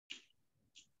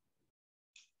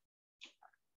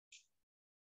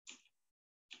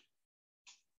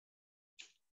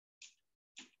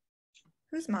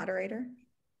Who's moderator?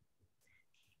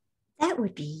 That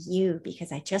would be you,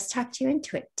 because I just talked you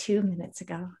into it 2 minutes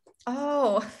ago.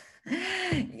 Oh,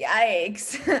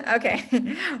 yikes. Okay.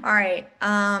 All right.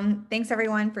 Thanks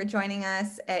everyone for joining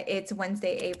us. It's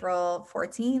Wednesday, April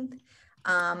 14th.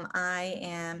 I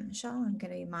am Michelle. I'm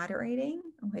going to be moderating,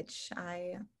 which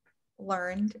I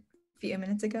learned a few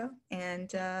minutes ago, and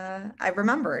I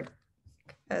remembered,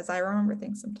 because I remember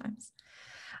things sometimes.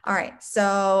 All right,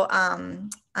 so I'm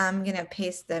going to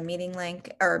paste the meeting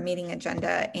link or meeting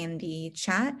agenda in the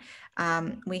chat.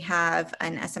 We have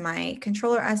an SMI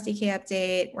controller SDK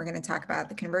update. We're going to talk about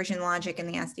the conversion logic in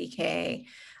the SDK.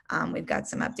 We've got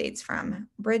some updates from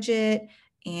Bridget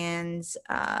and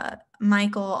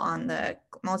Michael on the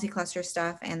multi-cluster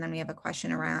stuff. And then we have a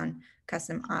question around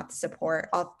custom auth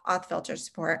support, auth filter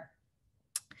support.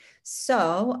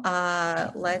 So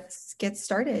let's get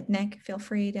started. Nick, feel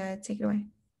free to take it away.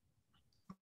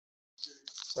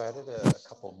 So I added a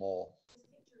couple more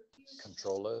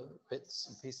controller bits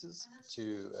and pieces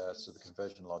to the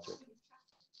conversion logic.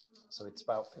 So it's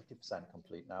about 50%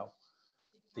 complete now.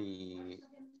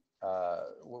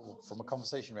 From a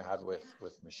conversation we had with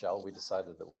Michelle, we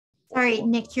decided that. Sorry,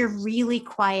 Nick, you're really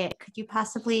quiet. Could you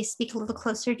possibly speak a little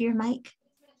closer to your mic?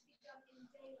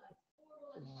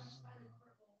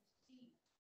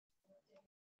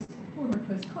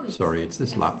 Sorry, it's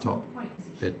this laptop.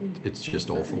 It's just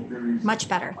awful. Much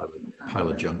better. Pile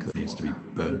of junk that needs to be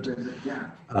burnt.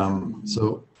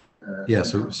 So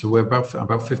we're about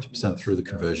 50% through the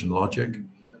conversion logic.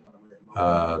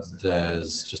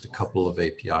 There's just a couple of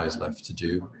APIs left to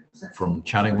do. From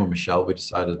chatting with Michelle, we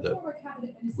decided that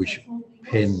we should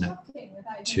pin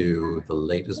to the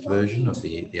latest version of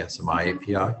the SMI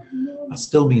API. That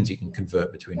still means you can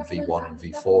convert between V1 and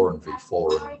V4 and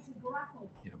V4 and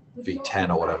V10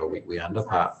 or whatever we end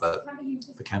up at, but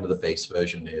the kind of the base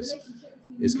version is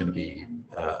going to be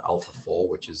Alpha 4,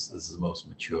 which is the most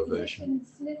mature version.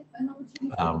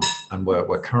 And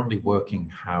we're currently working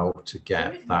how to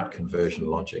get that conversion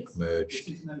logic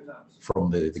merged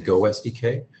from the Go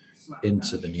SDK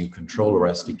into the new controller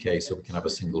SDK, so we can have a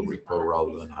single repo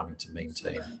rather than having to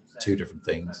maintain two different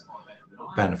things.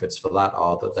 Benefits for that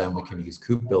are that then we can use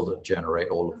KubeBuilder to generate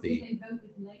all of the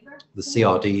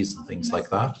CRDs and things like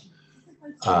that,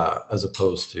 as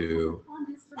opposed to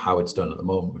how it's done at the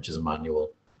moment, which is a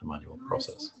manual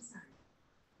process.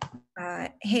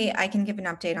 Hey, I can give an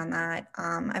update on that.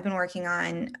 I've been working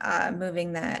on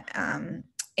moving the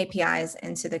APIs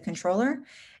into the controller,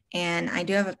 and I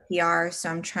do have a PR, so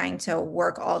I'm trying to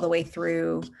work all the way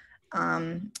through,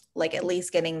 like at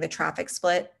least getting the traffic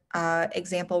split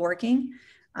example working.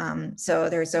 So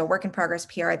there's a work in progress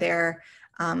PR there.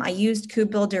 I used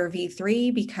KubeBuilder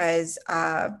v3 because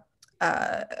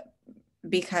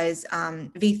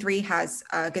v3 has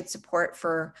good support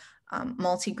for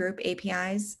multi-group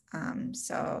APIs.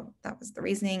 So that was the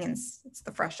reasoning, and it's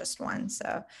the freshest one.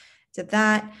 So did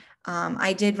that.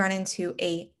 I did run into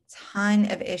a ton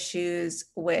of issues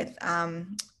with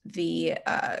the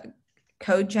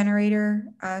code generator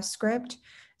script.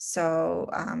 So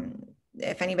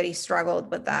if anybody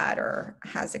struggled with that or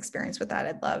has experience with that,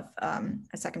 I'd love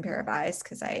a second pair of eyes,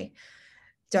 because I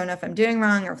don't know if I'm doing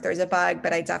wrong or if there's a bug,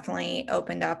 but I definitely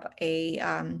opened up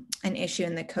an issue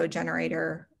in the code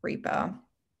generator repo.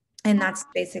 And that's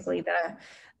basically the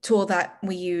tool that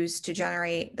we use to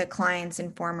generate the clients,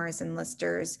 informers, and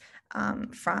listers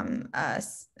from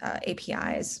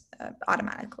APIs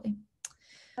automatically.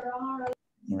 I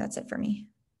think that's it for me.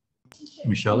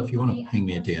 Michelle, if you want to ping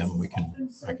me a DM,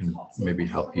 I can maybe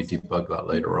help you debug that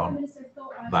later on.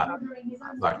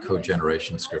 That code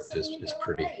generation script is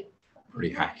pretty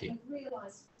hacky.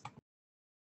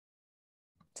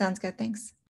 Sounds good.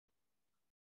 Thanks.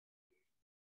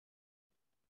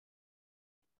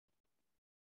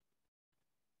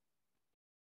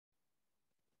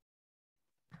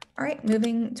 All right,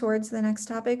 moving towards the next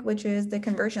topic, which is the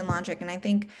conversion logic. And I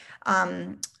think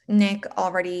Nick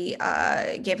already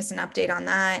gave us an update on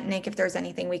that. Nick, if there's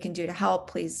anything we can do to help,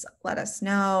 please let us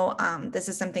know. This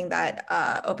is something that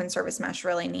Open Service Mesh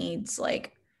really needs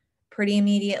like pretty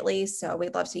immediately. So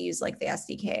we'd love to use like the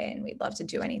SDK, and we'd love to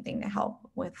do anything to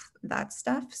help with that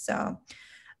stuff. So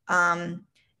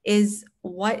is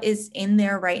what is in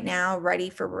there right now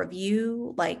ready for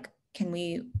review? Like, can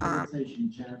we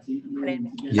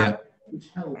yeah,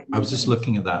 I was just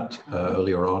looking at that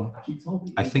earlier on.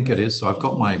 I think it is. So I've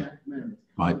got my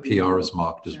PR is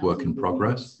marked as work in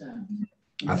progress.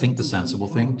 I think the sensible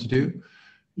thing to do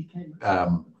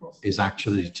is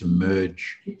actually to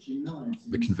merge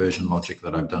the conversion logic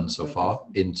that I've done so far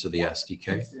into the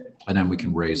SDK, and then we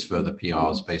can raise further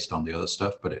PRs based on the other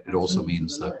stuff. But it also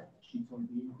means that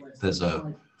there's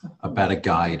a better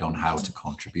guide on how to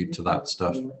contribute to that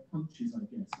stuff.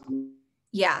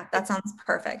 Yeah, that sounds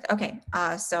perfect. Okay,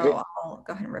 so I'll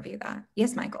go ahead and review that.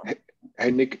 Yes, Michael. Hey,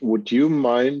 Nick, would you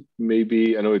mind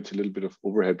maybe, I know it's a little bit of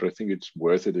overhead, but I think it's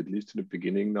worth it, at least in the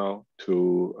beginning now,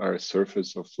 to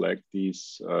surface or flag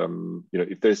these,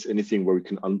 if there's anything where we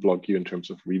can unblock you in terms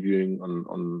of reviewing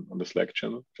on the Slack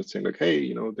channel, just saying like,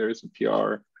 hey, there is a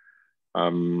PR. I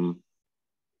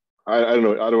don't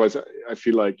know, otherwise I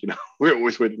feel like, we're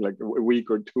always waiting like a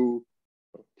week or two,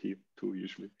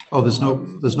 usually. Oh, there's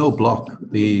no block.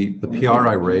 The PR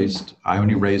I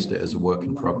only raised it as a work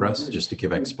in progress, just to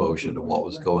give exposure to what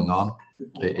was going on.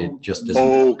 It just isn't.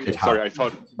 Oh, okay. Sorry, I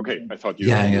thought you.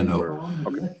 Yeah, no. Were,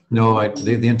 okay. No,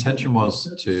 the intention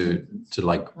was to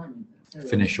like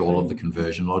finish all of the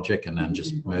conversion logic and then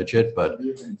just merge it. But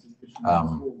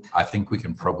I think we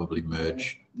can probably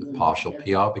merge the partial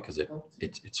PR because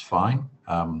it's fine.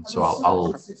 So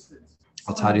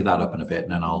I'll tidy that up in a bit,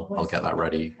 and then I'll get that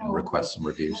ready and request some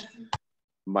reviews.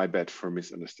 My bad for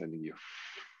misunderstanding you.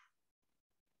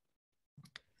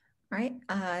 All right,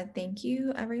 thank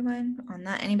you everyone on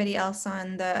that. Anybody else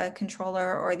on the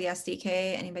controller or the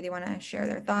SDK? Anybody want to share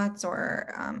their thoughts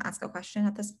or ask a question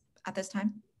at this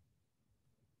time?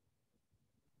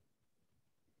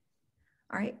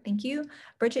 All right, thank you.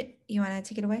 Bridget, you want to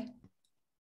take it away?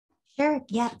 Sure,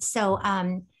 yeah. So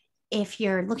if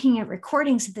you're looking at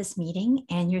recordings of this meeting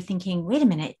and you're thinking, wait a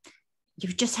minute, you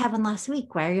just had one last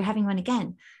week. Why are you having one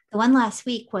again? The one last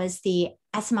week was the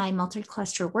SMI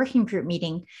multi-cluster working group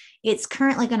meeting. It's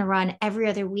currently going to run every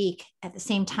other week at the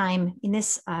same time in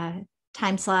this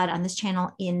time slot on this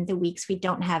channel in the weeks we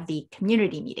don't have the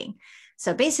community meeting.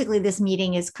 So basically this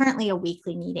meeting is currently a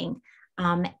weekly meeting.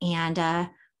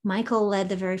 Michael led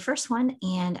the very first one,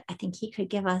 and I think he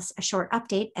could give us a short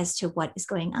update as to what is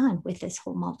going on with this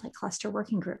whole multi-cluster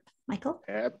working group. Michael?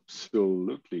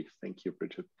 Absolutely. Thank you,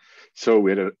 Bridget. So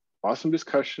we had an awesome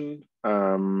discussion.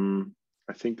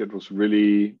 I think that was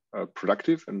really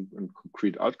productive and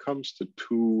concrete outcomes. The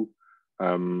two,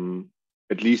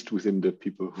 at least within the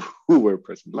people who were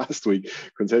present last week,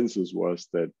 consensus was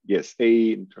that yes,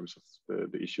 in terms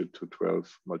of the issue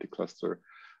 212 multi-cluster,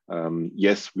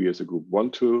 yes, we as a group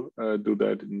want to do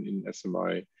that in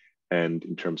SMI. And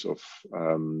in terms of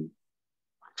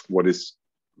what is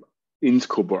in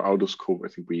scope or out of scope, I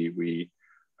think we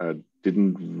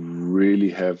didn't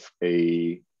really have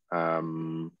a,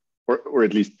 or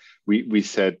at least we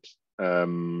said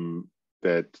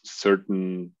that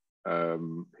certain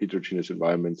heterogeneous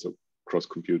environments of cross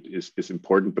compute is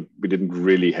important, but we didn't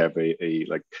really have a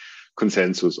like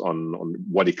consensus on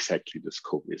what exactly the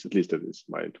scope is. At least that is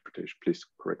my interpretation. Please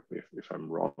correct me if I'm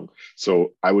wrong.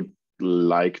 So I would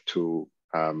like to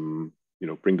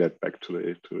bring that back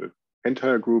to the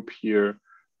entire group here.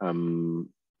 The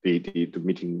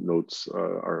meeting notes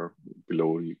are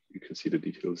below. You can see the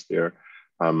details there.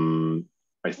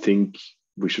 I think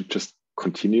we should just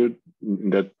continue in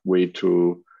that way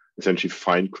to essentially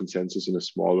find consensus in a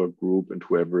smaller group, and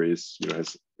whoever is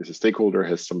is a stakeholder,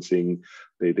 has something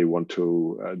they want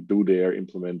to do there,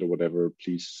 implement or whatever,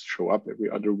 please show up every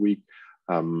other week.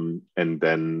 And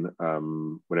then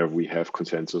whenever we have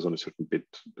consensus on a certain bit,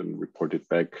 then report it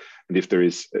back. And if there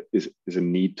is a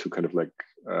need to kind of like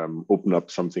open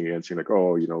up something and saying like,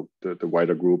 oh, the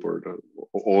wider group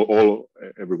or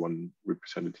everyone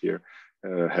represented here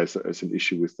has an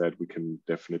issue with that, we can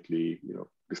definitely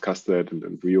discuss that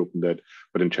and reopen that.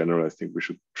 But in general, I think we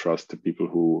should trust the people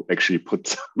who actually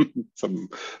put some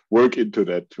work into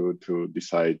that to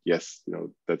decide, yes,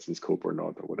 that's in scope or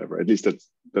not or whatever. At least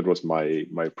that was my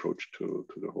approach to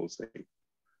the whole thing.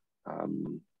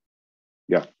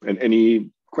 Yeah, and any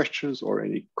questions or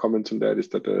any comments on that? Is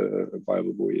that a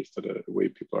viable way? Is that a way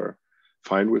people are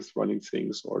fine with running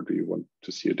things, or do you want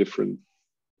to see a different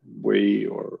way?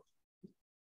 Or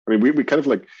I mean, we kind of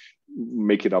like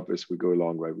make it up as we go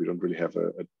along, right? We don't really have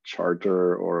a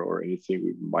charter or anything.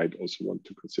 We might also want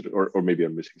to consider, or maybe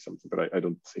I'm missing something, but I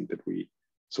don't think that we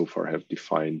so far have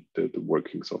defined the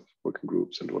workings of working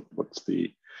groups and what's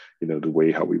the the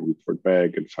way how we report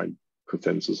back and find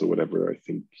consensus or whatever. I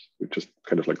think we're just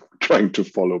kind of like trying to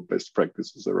follow best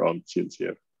practices around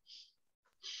CNCF.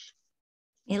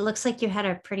 It looks like you had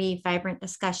a pretty vibrant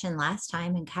discussion last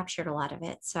time and captured a lot of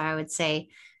it. So I would say,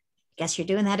 I guess you're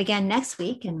doing that again next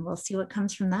week, and we'll see what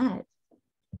comes from that.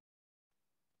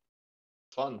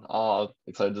 Fun.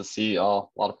 Excited to see a lot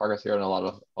of progress here, and a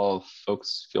lot of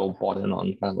folks feel bought in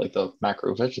on kind of like the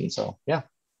macro vision. So yeah,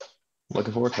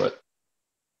 looking forward to it.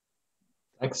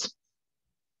 Thanks.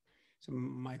 So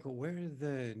Michael, where are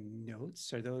the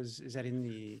notes? Are those, is that in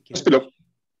the? Just below.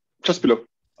 Just below.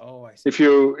 Oh, I see. If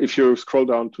you scroll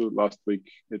down to last week,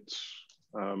 it's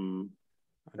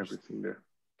everything there.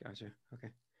 Gotcha. Okay.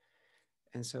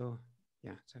 And so,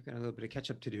 yeah, so I've got a little bit of catch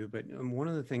up to do, but one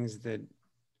of the things that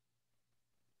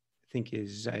I think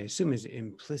is, I assume is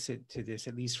implicit to this,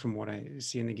 at least from what I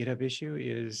see in the GitHub issue,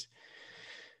 is,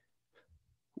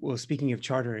 well, speaking of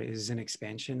charter, is an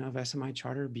expansion of SMI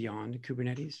charter beyond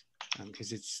Kubernetes,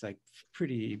 because it's like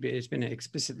it's been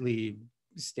explicitly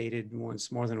stated more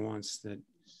than once that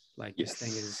like this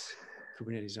thing is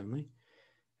Kubernetes only.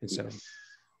 And so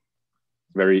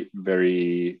very,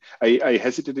 very, I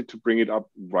hesitated to bring it up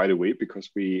right away because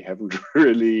we haven't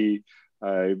really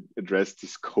addressed the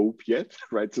scope yet,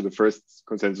 right? So the first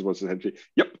consensus was essentially,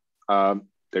 yep,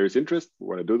 there is interest, we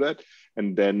want to do that.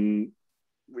 And then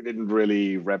we didn't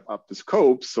really wrap up the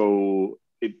scope. So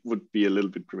it would be a little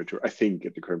bit premature, I think,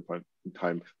 at the current point in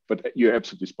time. But you're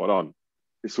absolutely spot on.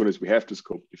 As soon as we have the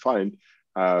scope defined,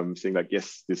 saying like,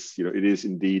 yes, this, it is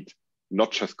indeed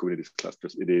not just Kubernetes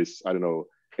clusters. It is, I don't know,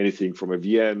 anything from a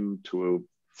VM to a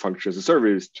function as a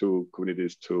service to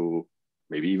Kubernetes to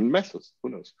maybe even Mesos, who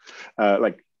knows?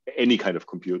 Like any kind of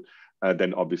compute,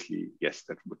 then obviously, yes,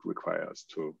 that would require us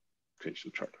to change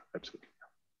the charter, absolutely.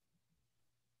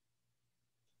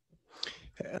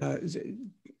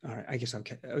 All right, I guess I'll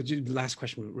last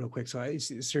question real quick. So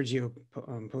Sergio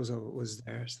Pozo was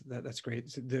there, so that's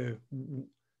great. So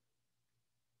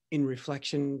in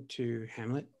reflection to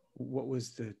Hamlet, what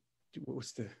was the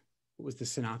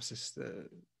synopsis?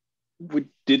 We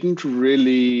didn't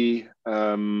really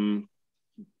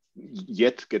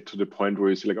yet get to the point where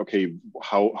you say like, okay,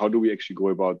 how do we actually go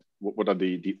about what are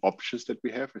the options that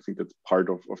we have? I think that's part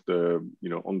of the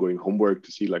ongoing homework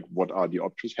to see like what are the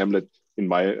options. Hamlet, in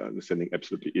my understanding,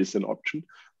 absolutely is an option,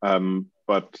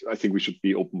 but I think we should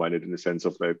be open-minded in the sense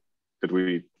of like that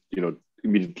we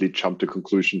immediately jump to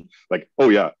conclusion like, oh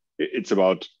yeah, it's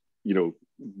about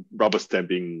rubber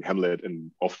stamping Hamlet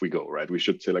and off we go, right? We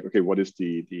should say like, okay, what is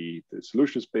the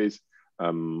solution space?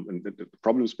 And the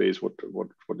problem space, what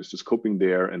is the scoping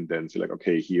there? And then say like,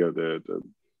 okay, here are the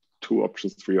 2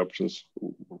 options, 3 options,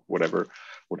 whatever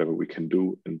we can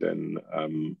do. And then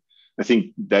I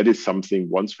think that is something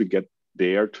once we get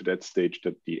there to that stage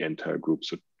that the entire group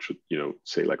should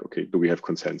say like, okay, do we have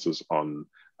consensus on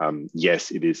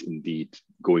yes, it is indeed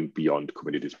going beyond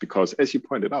Kubernetes? Because as you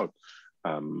pointed out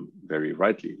very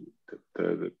rightly,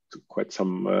 the quite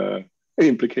some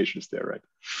implications there, right?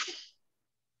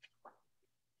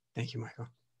 Thank you, Michael.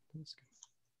 That's good.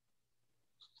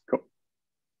 Cool.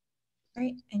 All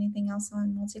right. Anything else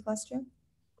on multi-cluster?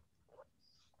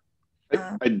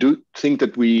 I do think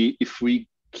that if we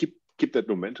keep that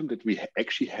momentum that we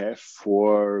actually have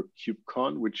for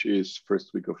KubeCon, which is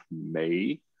first week of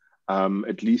May,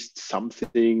 at least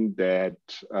something that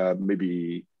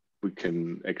maybe we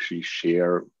can actually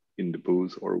share in the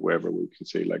booth or wherever we can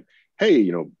say like,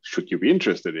 hey, should you be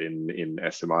interested in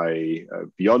SMI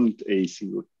beyond a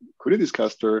single Kubernetes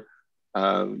cluster?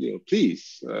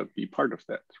 Please be part of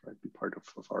that, right? Be part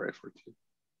of our effort here.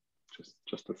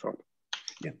 Just a thought.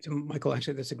 Yeah, so Michael,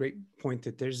 actually, that's a great point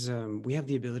that there's, we have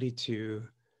the ability to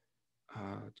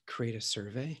create a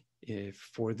survey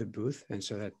for the booth. And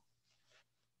so that,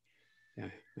 yeah,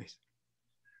 nice.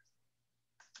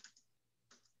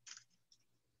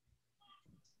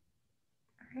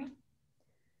 All right.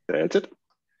 That's it.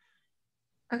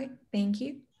 Okay, thank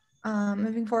you.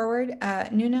 Moving forward,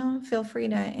 Nuno, feel free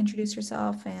to introduce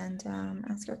yourself and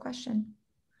ask your question.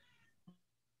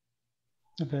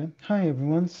 Okay, hi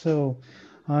everyone. So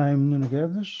I'm Nuno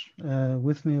Guedes.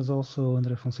 With me is also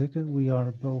André Fonseca. We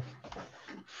are both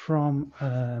from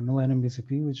Millennium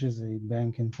BCP, which is a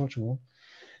bank in Portugal.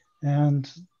 And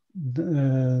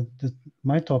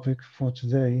my topic for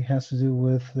today has to do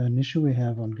with an issue we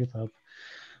have on GitHub,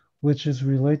 which is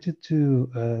related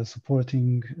to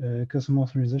supporting custom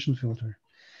authorization filter.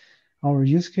 Our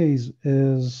use case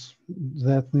is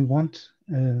that we want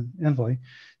Envoy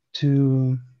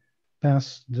to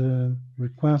pass the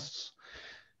requests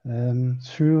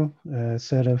through a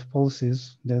set of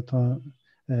policies that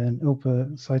an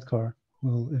OPA sidecar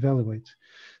will evaluate.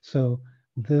 So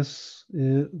this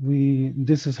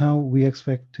is how we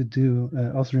expect to do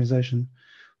authorization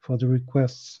for the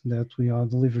requests that we are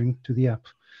delivering to the app.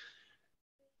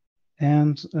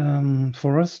 And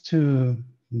for us to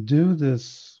do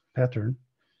this pattern,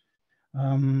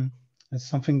 it's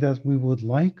something that we would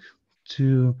like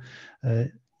to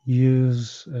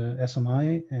use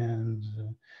SMI and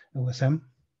OSM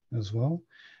as well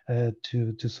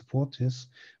to support this,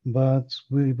 but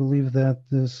we believe that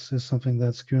this is something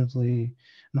that's currently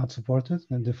not supported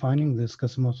in defining this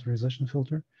custom authorization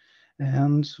filter,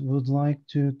 and would like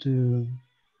to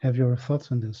have your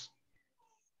thoughts on this?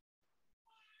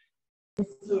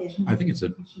 I think it's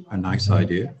a nice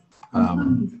idea.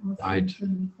 I'd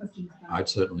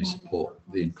certainly support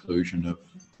the inclusion of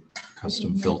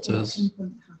custom filters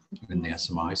in the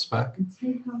SMI spec.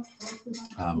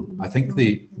 I think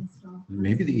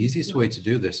maybe the easiest way to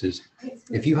do this is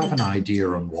if you have an idea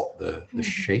on what the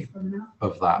shape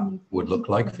of that would look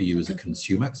like for you as a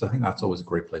consumer, because I think that's always a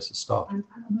great place to start,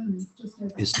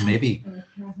 is to maybe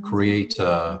create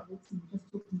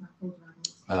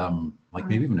like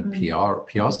maybe even a PR.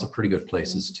 PRs are pretty good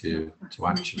places to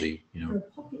actually, you know,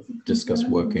 discuss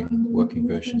working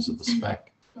versions of the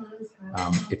spec.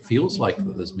 It feels like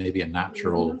that there's maybe a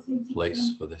natural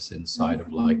place for this inside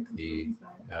of like the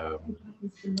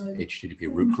HTTP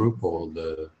root group or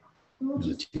the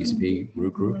TCP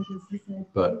root group,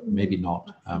 but maybe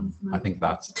not. I think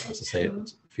that's, as I say,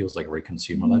 it feels like a very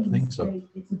consumer-led thing. So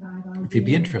if you'd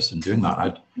be interested in doing that,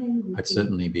 I'd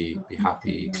certainly be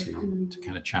happy to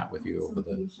kind of chat with you over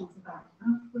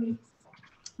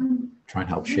try and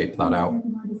help shape that out.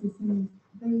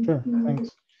 Sure, thanks.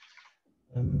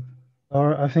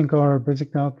 I think our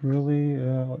basic doubt really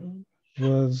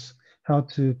was how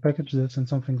to package this in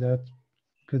something that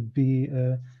could be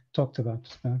talked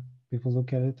about. People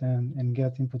look at it and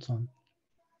get inputs on.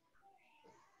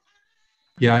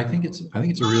 Yeah, I think it's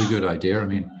a really good idea. I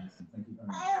mean,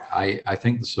 I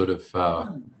think the sort of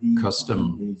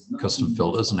custom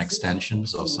filters and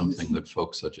extensions are something that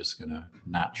folks are just going to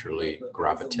naturally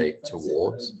gravitate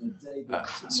towards,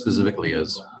 specifically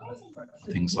as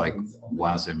things like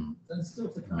WASM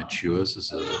matures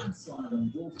as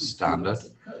a standard.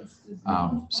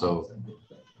 So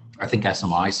I think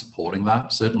SMI supporting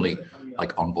that, certainly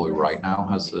like Envoy right now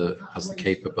has the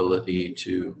capability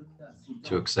to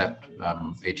accept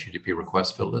HTTP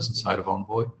request filters inside of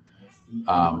Envoy,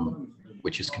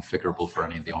 which is configurable for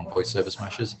any of the Envoy service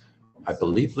meshes. I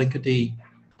believe Linkerd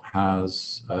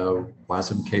has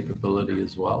WASM capability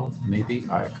as well. Maybe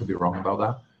I could be wrong about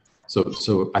that.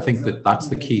 So I think that's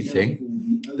the key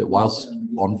thing, that whilst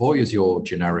Envoy is your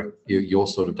generic, your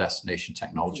sort of destination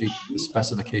technology, the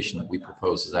specification that we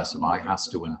propose as SMI has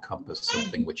to encompass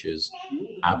something which is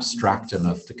abstract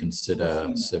enough to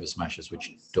consider service meshes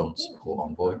which don't support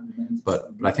Envoy. But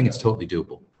I think it's totally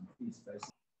doable.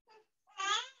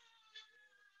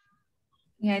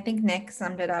 Yeah, I think Nick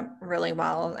summed it up really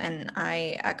well, and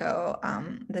I echo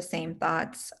the same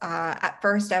thoughts. At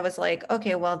first, I was like,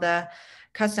 okay, well, the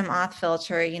custom auth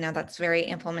filter, you know, that's very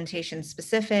implementation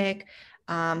specific.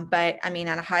 But I mean,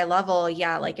 at a high level,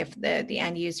 yeah, like if the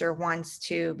end user wants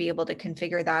to be able to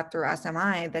configure that through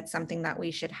SMI, that's something that we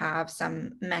should have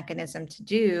some mechanism to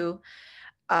do.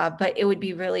 But it would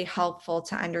be really helpful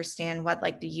to understand what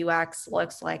like the UX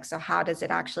looks like. So how does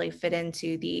it actually fit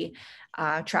into the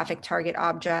traffic target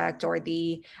object or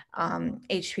the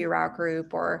HTTP route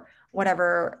group or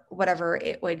whatever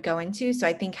it would go into. So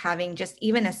I think having just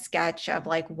even a sketch of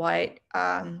like what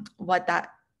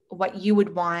you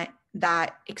would want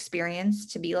that experience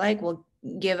to be like will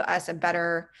give us a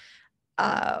better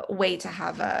way to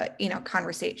have a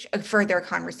further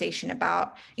conversation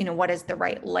about what is the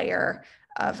right layer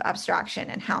of abstraction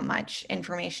and how much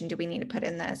information do we need to put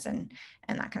in this and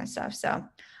that kind of stuff. So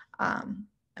I'm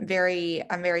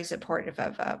very supportive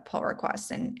of pull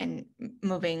requests and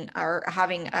moving or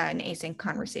having an async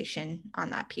conversation on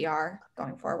that PR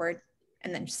going forward,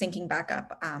 and then syncing back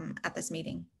up at this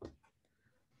meeting.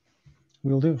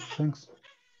 Will do. Thanks.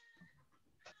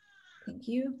 Thank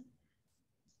you.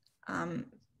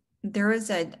 There was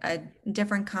a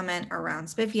different comment around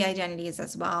SPIFFE identities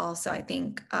as well. So I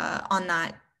think on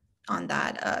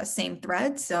that same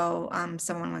thread. So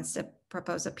someone wants to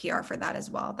propose a PR for that as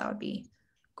well. That would be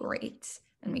great.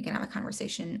 And we can have a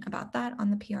conversation about that on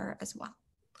the PR as well.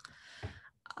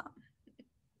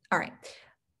 All right,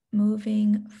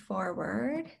 moving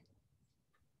forward.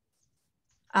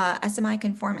 SMI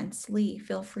conformance. Lee,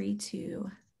 feel free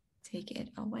to take it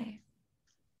away.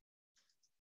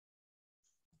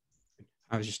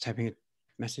 I was just typing a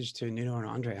message to Nuno and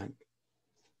Andre.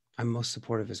 I'm most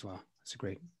supportive as well. It's a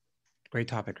great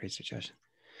topic, great suggestion.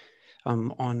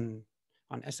 On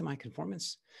SMI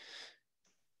conformance,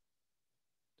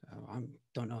 I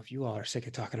don't know if you all are sick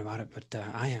of talking about it, but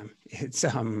I am.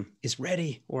 It's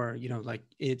ready, or like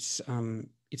it's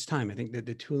time. I think that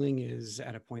the tooling is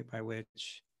at a point by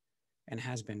which, and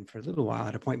has been for a little while,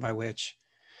 at a point by which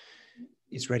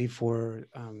it's ready for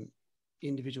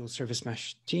individual service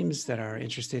mesh teams that are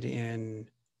interested in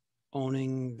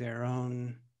owning their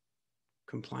own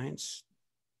compliance.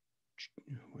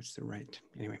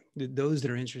 Those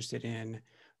that are interested in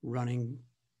running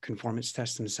conformance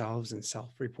tests themselves and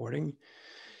self-reporting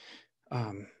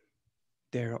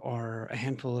There are a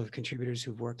handful of contributors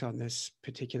who've worked on this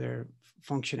particular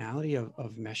functionality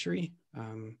of Meshery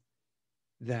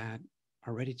that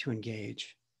are ready to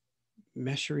engage.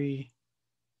 Meshery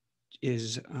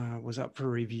was up for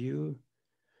review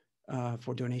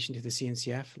for donation to the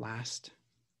CNCF last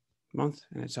month,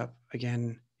 and it's up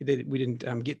again. We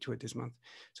didn't get to it this month,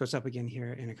 so it's up again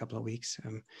here in a couple of weeks.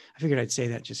 I figured I'd say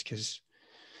that just because,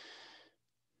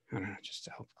 I don't know, just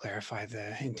to help clarify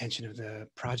the intention of the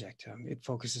project. It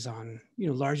focuses on,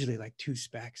 largely like 2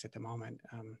 specs at the moment,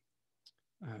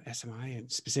 SMI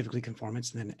and specifically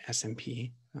conformance, and then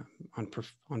SMP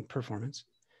on performance.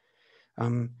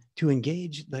 To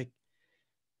engage, like,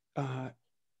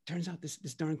 turns out this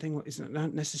darn thing is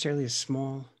not necessarily a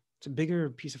small, it's a bigger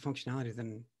piece of functionality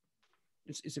than,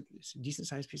 it's a decent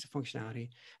sized piece of functionality.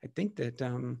 I think that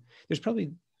there's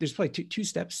probably two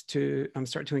steps to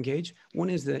start to engage.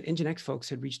 One is the Nginx folks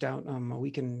had reached out a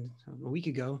week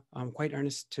ago, quite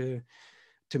earnest to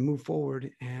move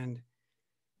forward, and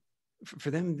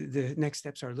for them the next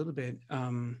steps are a little bit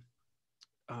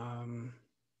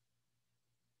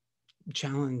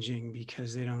challenging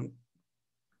because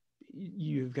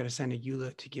you've got to send a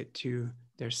EULA to get to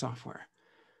their software,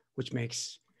 which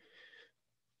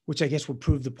I guess will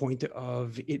prove the point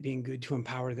of it being good to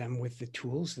empower them with the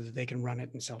tools so that they can run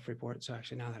it and self-report. So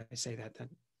actually, now that I say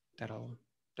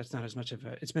that's not as much of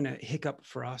it's been a hiccup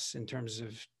for us in terms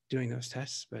of doing those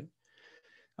tests. But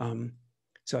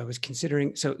so I was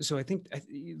considering, so I think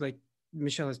like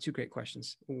Michelle has 2 great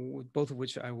questions, both of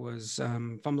which I was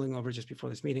fumbling over just before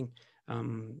this meeting,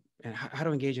 and how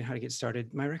to engage and how to get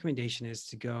started. My recommendation is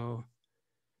 2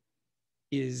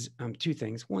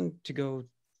 things. One, to go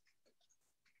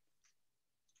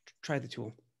try the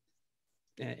tool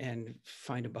and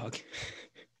find a bug.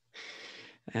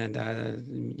 And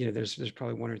there's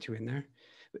probably 1 or 2 in there.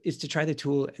 Is to try the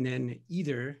tool, and then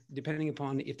either, depending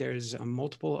upon if there's a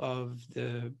multiple of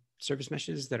the service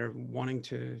meshes that are wanting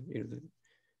to,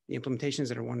 the implementations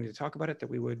that are wanting to talk about it, that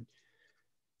we would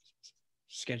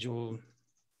schedule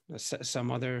some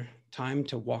other time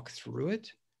to walk through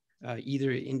it,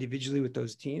 either individually with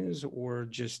those teams or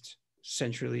just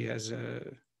centrally as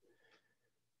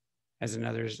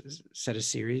another set of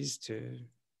series to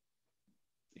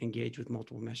engage with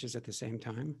multiple meshes at the same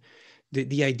time.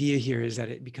 The idea here is that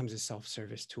it becomes a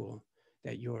self-service tool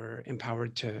that you're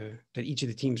empowered that each of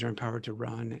the teams are empowered to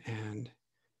run, and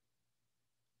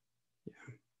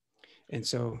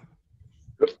so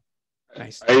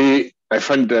nice. I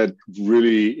find that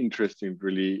really interesting,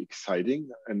 really exciting,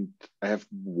 and I have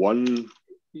one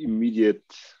immediate,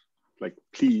 like,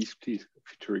 please feature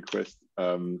request.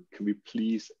 Can we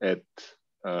please add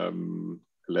a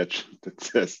legend that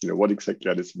says, what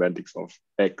exactly are the semantics of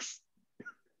X?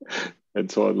 And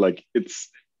so on. Like,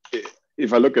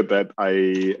 if I look at that,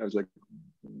 I was like,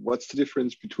 what's the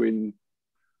difference between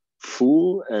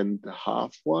full and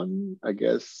half one? I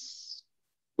guess,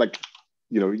 like,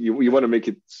 you want to make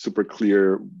it super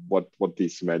clear what the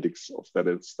semantics of that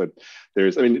is. That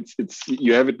there's, I mean, it's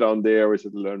you have it down there, is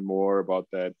it learn more about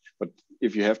that? But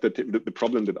if you have the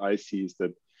problem that I see is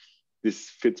that this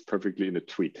fits perfectly in a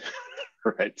tweet,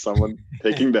 right? Someone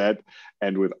taking that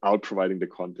and without providing the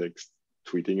context,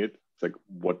 tweeting it. It's like,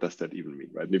 what does that even mean,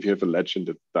 right? And if you have a legend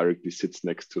that directly sits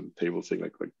next to the table saying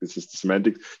like this is the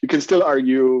semantics, you can still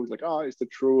argue like, oh, is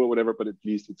that true or whatever, but at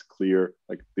least it's clear,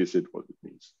 like, this is what it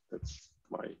means. That's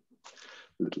my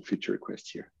little feature request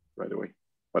here right away.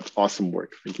 But awesome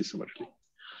work. Thank you so much, Lee.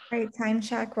 Great, time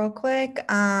check real quick.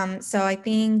 So I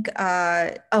think,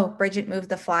 Bridget moved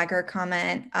the Flagger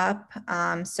comment up.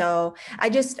 So I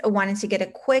just wanted to get a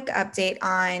quick update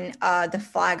on the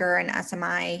Flagger and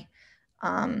SMI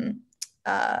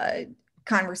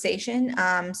conversation.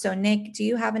 So Nick, do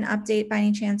you have an update by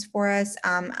any chance for us?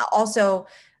 Also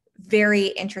very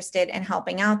interested in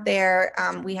helping out there.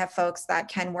 We have folks that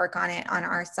can work on it on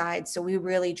our side. So we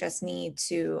really just need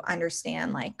to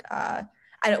understand, like,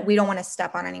 we don't want to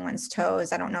step on anyone's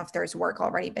toes. I don't know if there's work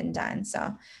already been done.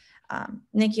 So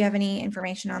Nick, you have any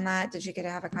information on that? Did you get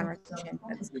to have a conversation?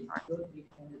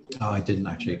 I didn't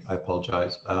actually, I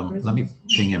apologize. Let me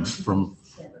ping him from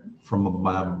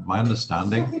my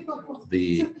understanding, not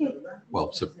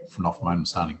from my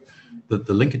understanding, the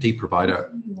Linkerd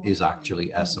provider is actually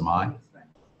SMI.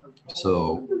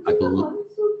 So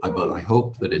I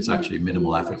hope that it's actually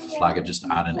minimal effort for Flagger just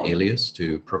to add an alias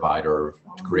to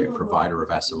create a provider of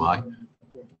SMI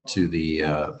to the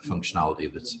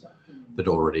functionality that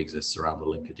already exists around the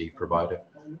Linkerd provider.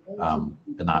 And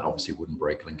that obviously wouldn't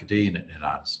break Linkerd, and it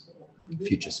adds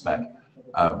future spec.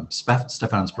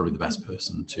 Stefan's probably the best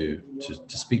person to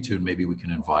speak to, and maybe we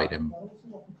can invite him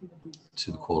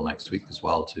to the call next week as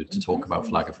well to talk about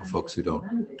Flagger for folks who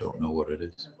don't know what it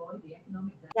is.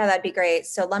 Yeah, that'd be great.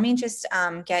 So let me just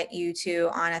get you two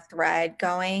on a thread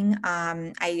going.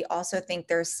 I also think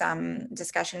there's some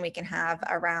discussion we can have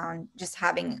around just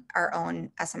having our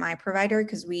own SMI provider,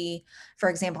 because we, for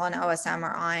example, in OSM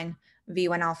are on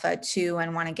V1 Alpha 2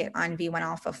 and want to get on V1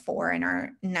 Alpha 4 in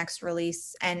our next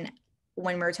release. And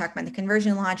when we were talking about the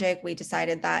conversion logic, we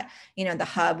decided that, you know, the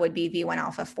hub would be V1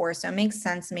 Alpha 4. So it makes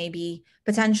sense maybe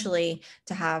potentially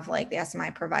to have like the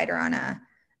SMI provider on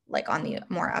on the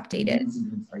more updated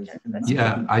version.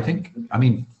 Yeah, I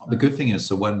mean, the good thing is,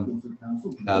 so when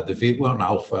the V1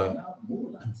 Alpha,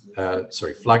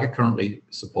 Flagger currently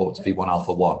supports V1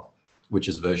 Alpha 1, which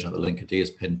is the version that the Linkerd is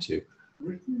pinned to.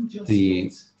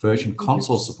 The version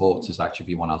console supports is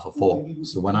actually V1 Alpha 4.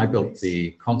 So when I built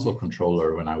the console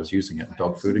controller, when I was using it and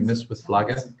dogfooding this with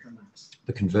Flagger,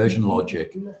 the conversion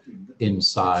logic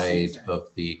inside of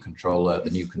the controller,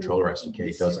 the new controller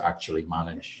SDK, does actually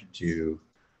manage to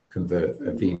convert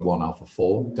a V1 Alpha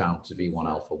 4 down to V1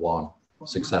 Alpha 1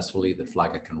 successfully that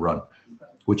Flagger can run,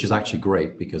 which is actually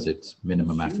great because it's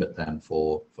minimum effort then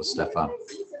for Stefan.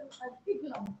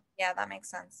 Yeah, that makes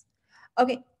sense.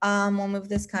 Okay, we'll move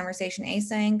this conversation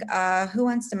async. Who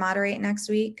wants to moderate next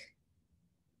week?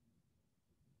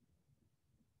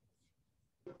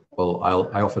 Well,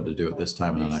 I offered to do it this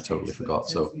time and then I totally forgot.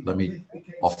 So let me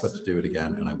offer to do it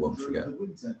again and I won't forget.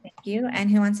 Thank you.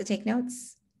 And who wants to take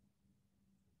notes?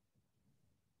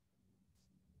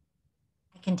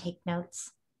 I can take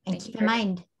notes. And Thank keep you. in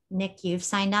mind, Nick, you've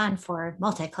signed on for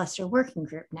multi-cluster working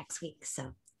group next week.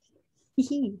 So,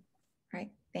 Right.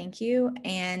 Thank you.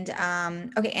 And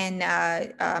okay.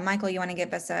 And Michael, you want to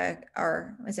give us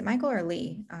or is it Michael or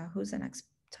Lee? Who's the next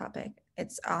topic?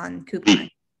 It's on KubeCon.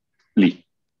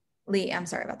 Lee, I'm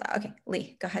sorry about that. Okay,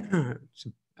 Lee, go ahead.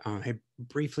 Hey,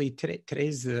 briefly,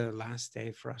 today's the last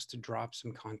day for us to drop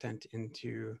some content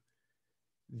into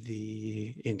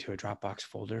a Dropbox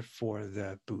folder for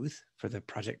the booth, for the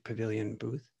Project Pavilion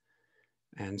booth.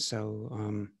 And so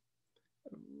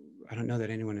I don't know that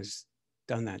anyone has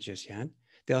done that just yet.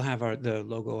 They'll have the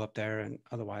logo up there and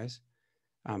otherwise.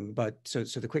 But so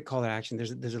the quick call to action,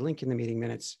 there's a link in the meeting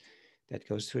minutes that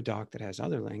goes to a doc that has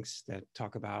other links that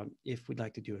talk about if we'd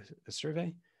like to do a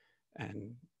survey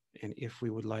and if we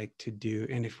would like to do,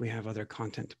 and if we have other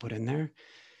content to put in there.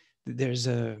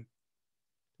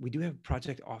 We do have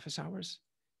project office hours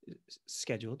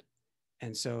scheduled.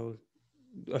 And so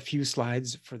a few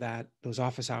slides for those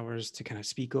office hours to kind of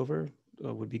speak over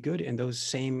would be good. And those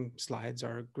same slides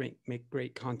make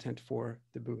great content for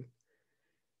the booth.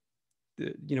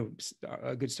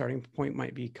 A good starting point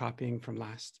might be copying from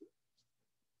last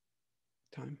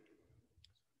time.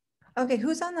 Okay,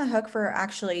 who's on the hook for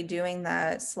actually doing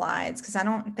the slides? Because I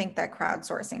don't think that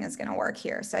crowdsourcing is going to work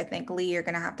here. So I think, Lee, you're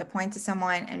going to have to point to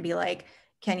someone and be like,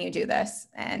 can you do this?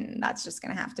 And that's just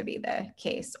going to have to be the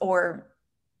case. Or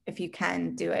if you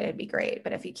can do it, it'd be great.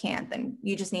 But if you can't, then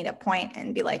you just need to point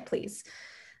and be like, please.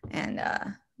 And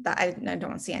that I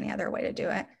don't see any other way to do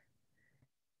it.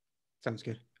 Sounds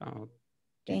good.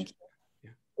 Thank you.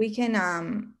 Yeah.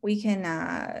 We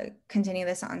can continue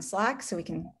this on Slack, so we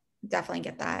can definitely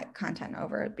get that content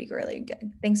over. It'd be really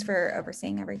good. Thanks for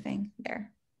overseeing everything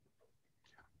there.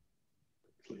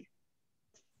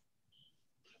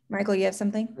 Michael, you have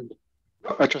something?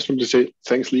 I just want to say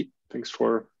thanks, Lee. Thanks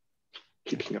for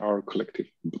keeping our collective.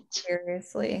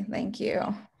 Seriously, thank you.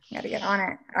 Got to get on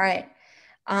it. All right.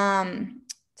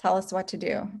 Tell us what to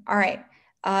do. All right.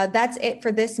 That's it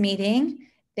for this meeting.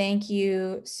 Thank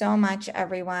you so much,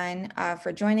 everyone,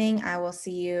 for joining. I will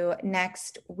see you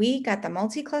next week at the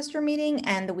multi-cluster meeting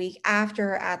and the week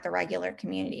after at the regular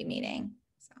community meeting.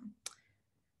 So,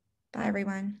 bye,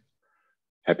 everyone.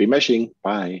 Happy meshing.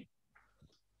 Bye.